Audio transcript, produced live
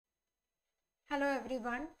Hello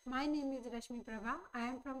everyone, my name is Rashmi Prabha. I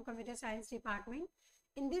am from Computer Science Department.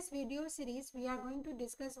 In this video series, we are going to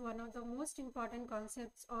discuss one of the most important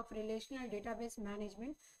concepts of relational database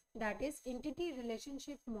management, that is entity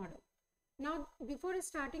relationship model. Now, before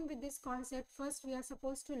starting with this concept, first we are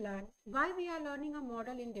supposed to learn why we are learning a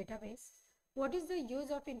model in database, what is the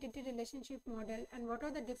use of entity relationship model, and what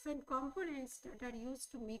are the different components that are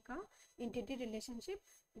used to make a entity relationship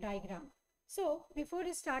diagram. So before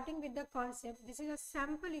starting with the concept, this is a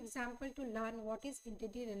sample example to learn what is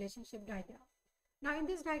entity relationship diagram. Now in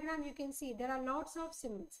this diagram you can see there are lots of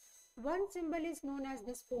symbols. One symbol is known as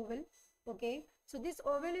this oval. Okay, so this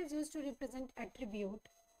oval is used to represent attribute.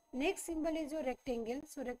 Next symbol is your rectangle.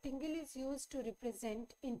 So rectangle is used to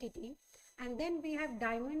represent entity. And then we have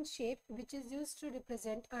diamond shape, which is used to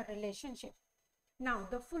represent a relationship. Now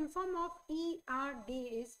the full form of ERD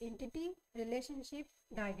is entity relationship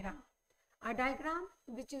diagram. A diagram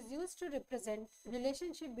which is used to represent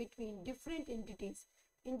relationship between different entities.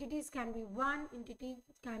 Entities can be one, entity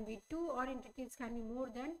can be two, or entities can be more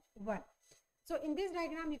than one. So in this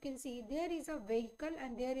diagram you can see there is a vehicle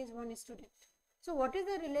and there is one student. So what is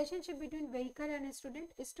the relationship between vehicle and a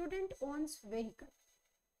student? A student owns vehicle.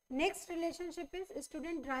 Next relationship is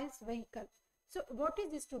student drives vehicle. So what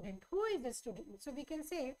is the student? Who is the student? So we can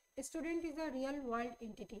say a student is a real world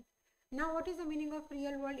entity. Now, what is the meaning of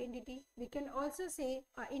real world entity? We can also say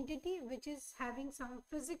an entity which is having some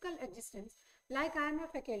physical existence. Like I am a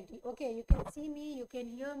faculty. Okay, you can see me, you can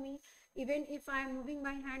hear me. Even if I am moving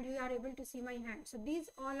my hand, you are able to see my hand. So these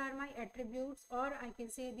all are my attributes, or I can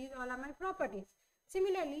say these all are my properties.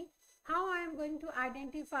 Similarly, how I am going to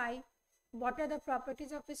identify what are the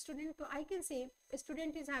properties of a student? So I can say a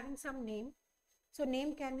student is having some name. So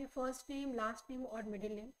name can be first name, last name, or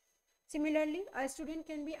middle name. Similarly, a student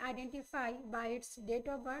can be identified by its date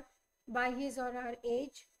of birth, by his or her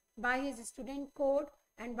age, by his student code,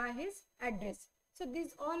 and by his address. So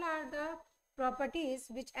these all are the properties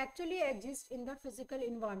which actually exist in the physical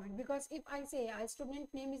environment. Because if I say a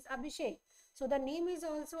student name is Abhishek, so the name is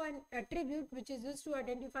also an attribute which is used to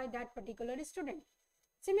identify that particular student.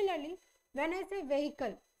 Similarly, when I say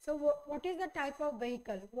vehicle, so what is the type of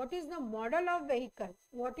vehicle? What is the model of vehicle?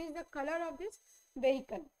 What is the color of this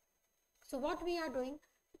vehicle? So what we are doing,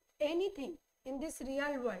 anything in this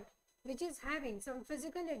real world which is having some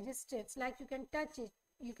physical existence, like you can touch it,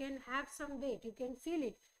 you can have some weight, you can feel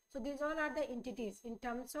it. So these all are the entities in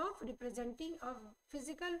terms of representing a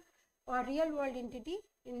physical or real world entity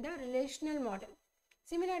in the relational model.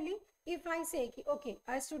 Similarly, if I say, okay,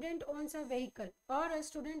 a student owns a vehicle or a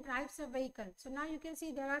student drives a vehicle. So now you can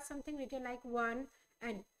see there are something written like one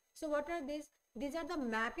and. So what are these? These are the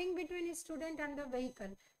mapping between a student and the vehicle.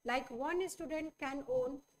 Like one student can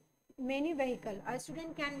own many vehicles. A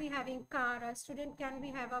student can be having car, a student can be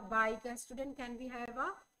have a bike, a student can be have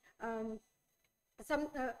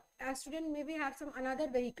a student maybe have some another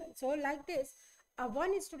vehicle. So like this,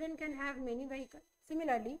 one student can have many vehicles.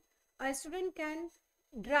 Similarly, a student can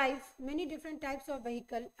drive many different types of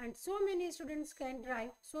vehicle, and so many students can drive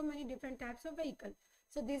so many different types of vehicle.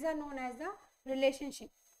 So these are known as the relationship.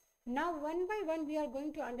 Now one by one we are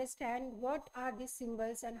going to understand what are these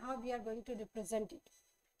symbols and how we are going to represent it.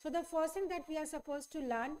 So the first thing that we are supposed to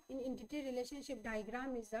learn in entity relationship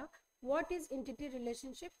diagram is the what is entity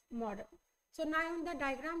relationship model. So now in the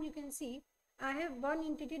diagram you can see I have one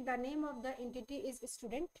entity, the name of the entity is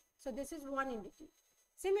student. So this is one entity.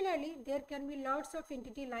 Similarly, there can be lots of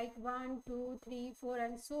entity like 1, 2, 3, 4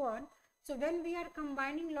 and so on. So when we are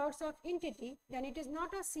combining lots of entity, then it is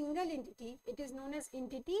not a single entity, it is known as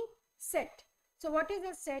entity set. So what is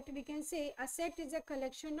a set? We can say a set is a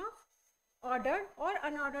collection of ordered or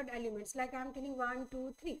unordered elements, like I am telling 1,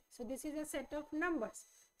 2, 3. So this is a set of numbers.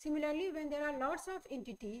 Similarly, when there are lots of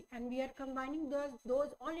entity and we are combining those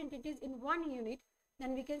all entities in one unit,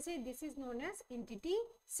 then we can say this is known as entity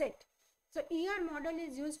set. So ER model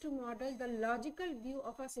is used to model the logical view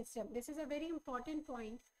of a system. This is a very important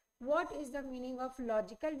point. What is the meaning of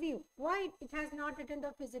logical view? Why it has not written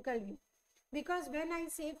the physical view? Because when I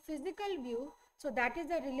say physical view, so that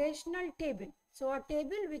is a relational table. So a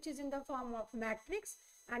table which is in the form of matrix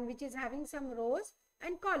and which is having some rows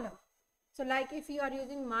and column. So like if you are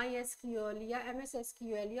using MySQL, yeah, MS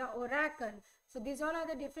SQL, yeah, Oracle. So these all are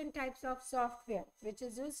the different types of software which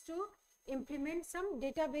is used to implement some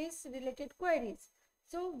database related queries.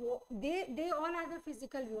 So they all are the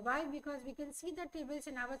physical view. Why? Because we can see the tables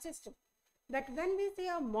in our system. But when we say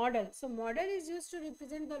a model, so model is used to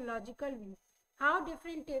represent the logical view. How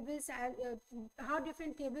different tables are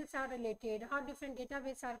related, how different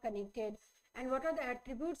databases are connected, and what are the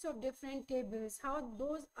attributes of different tables, how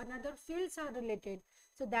those another fields are related.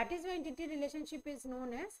 So that is why entity relationship is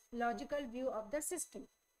known as logical view of the system.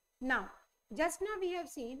 Now, just now we have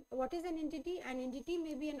seen what is an entity. An entity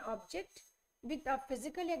may be an object with a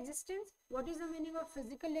physical existence. What is the meaning of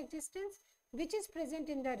physical existence? Which is present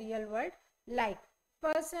in the real world, like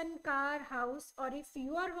person, car, house, or if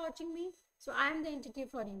you are watching me, so I am the entity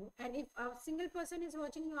for you. And if a single person is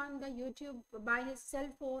watching you on the YouTube by his cell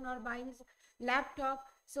phone or by his laptop,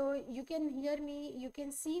 so you can hear me, you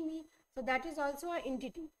can see me, so that is also an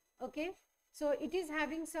entity. Okay, so it is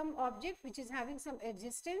having some object which is having some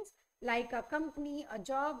existence, like a company, a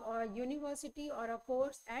job, or a university, or a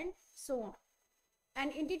course, and so on. An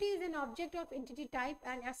entity is an object of entity type,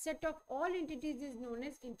 and a set of all entities is known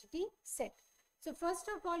as entity set. So first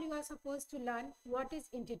of all, you are supposed to learn what is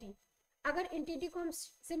entity. अगर entity को हम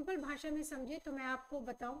simple भाषा में समझे तो मैं आपको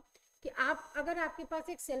बताऊं कि आप अगर आपके पास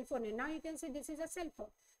एक cell phone है, now you can say this is a cell phone.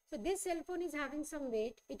 So this cell phone is having some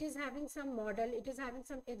weight, it is having some model, it is having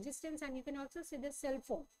some existence, and you can also say the cell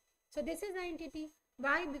phone. So this is an entity.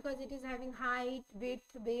 Why? Because it is having height,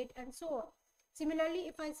 weight, and so on. Similarly,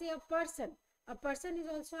 if I say a person is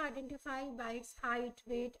also identified by its height,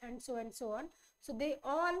 weight, and so on. So they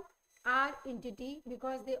all are entity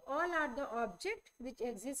because they all are the object which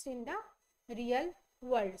exists in the real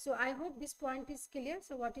world. So I hope this point is clear.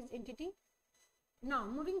 So what is entity? Now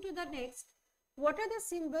moving to the next, what are the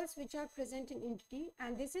symbols which are present in entity?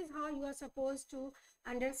 And this is how you are supposed to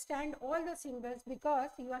understand all the symbols, because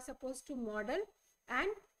you are supposed to model an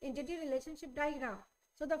entity relationship diagram.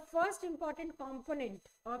 So the first important component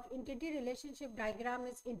of entity relationship diagram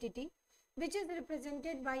is entity, which is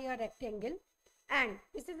represented by a rectangle. And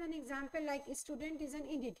this is an example, like a student is an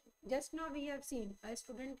entity. Just now we have seen a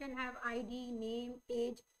student can have ID, name,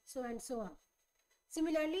 age, so and so on.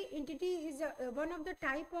 Similarly, entity is one of the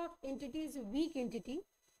type of entity is weak entity.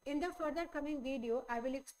 In the further coming video, I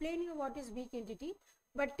will explain you what is weak entity.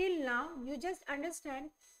 But till now, you just understand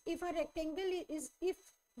if a rectangle is, if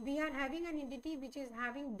we are having an entity which is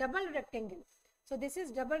having double rectangle. So this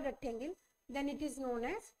is double rectangle, then it is known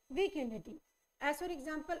as weak entity. As for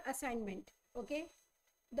example, assignment. Okay.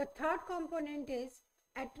 The third component is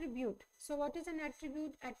attribute. So what is an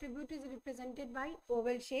attribute? Attribute is represented by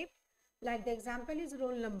oval shape. Like the example is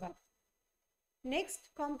roll number. Next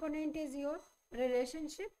component is your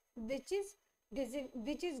relationship, which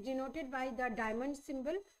is denoted by the diamond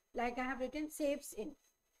symbol, like I have written saves in.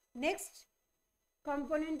 Next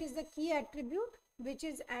component is the key attribute, which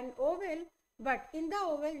is an oval, but in the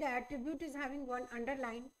oval the attribute is having one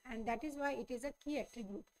underline, and that is why it is a key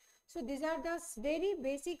attribute. So these are the very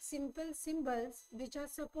basic simple symbols which are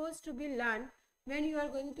supposed to be learned when you are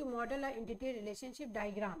going to model an entity relationship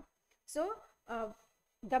diagram. So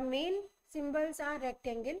the main symbols are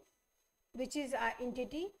rectangle, which is our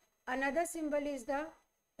entity. Another symbol is the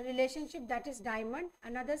relationship, that is diamond.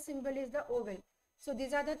 Another symbol is the oval. So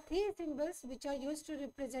these are the three symbols which are used to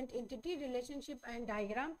represent entity, relationship, and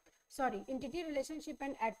diagram. Sorry, entity, relationship,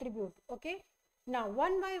 and attribute. Okay. Now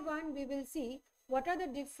one by one we will see what are the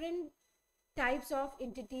different types of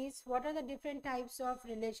entities, what are the different types of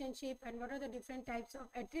relationship, and what are the different types of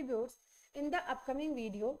attributes in the upcoming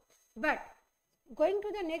video. But going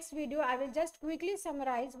to the next video, I will just quickly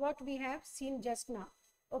summarize what we have seen just now.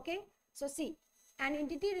 Okay. So see, an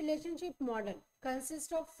entity relationship model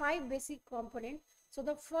consists of 5 basic components. So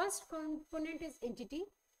the first component is entity.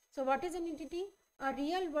 So what is an entity? A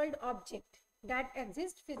real world object that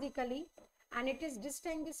exists physically, and it is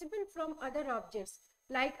distinguishable from other objects,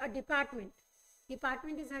 like a department.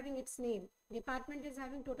 Department is having its name. Department is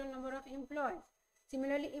having total number of employees.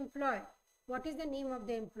 Similarly, employee. What is the name of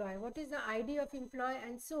the employee? What is the ID of employee,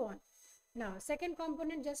 and so on. Now, second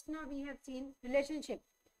component, just now we have seen relationship.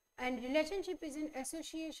 And relationship is an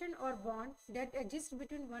association or bond that exists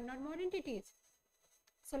between one or more entities.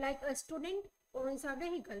 So like a student owns a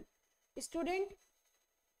vehicle. A student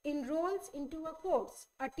enrolls into a course.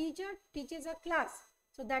 A teacher teaches a class.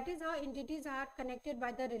 So that is how entities are connected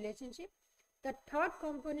by the relationship. The third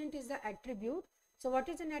component is the attribute. So what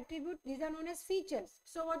is an attribute? These are known as features.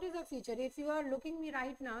 So what is a feature? If you are looking me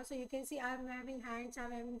right now, so you can see I am having hands, I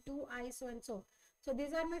am having 2 eyes, so and so. So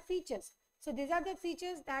these are my features. So these are the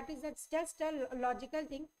features, that is just a logical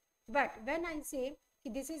thing. But when I say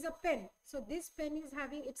this is a pen, so this pen is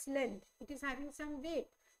having its length, it is having some weight.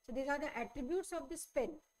 So these are the attributes of this pen.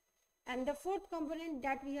 And the fourth component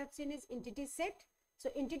that we have seen is entity set. So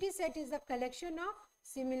entity set is the collection of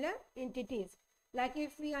similar entities. Like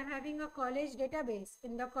if we are having a college database,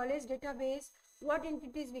 in the college database, what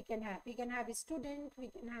entities we can have? We can have a student, we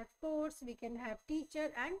can have course, we can have teacher,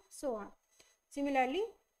 and so on. Similarly,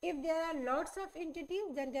 If there are lots of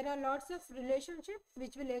entities, then there are lots of relationships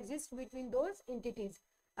which will exist between those entities.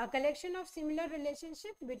 A collection of similar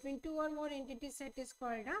relationships between two or more entity set is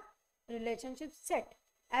called a relationship set.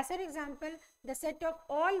 As an example, the set of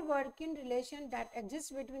all working relations that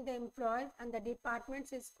exist between the employees and the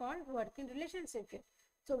departments is called working relationship.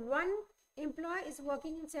 So one employee is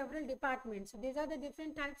working in several departments. So these are the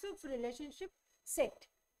different types of relationship set.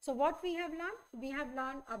 So what we have learned? We have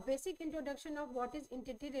learned a basic introduction of what is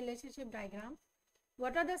entity relationship diagram,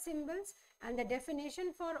 what are the symbols and the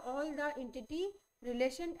definition for all the entity,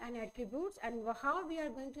 relation and attributes, and how we are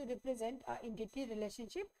going to represent our entity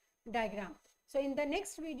relationship diagram. So in the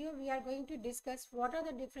next video, we are going to discuss what are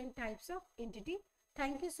the different types of entity.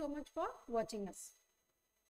 Thank you so much for watching us.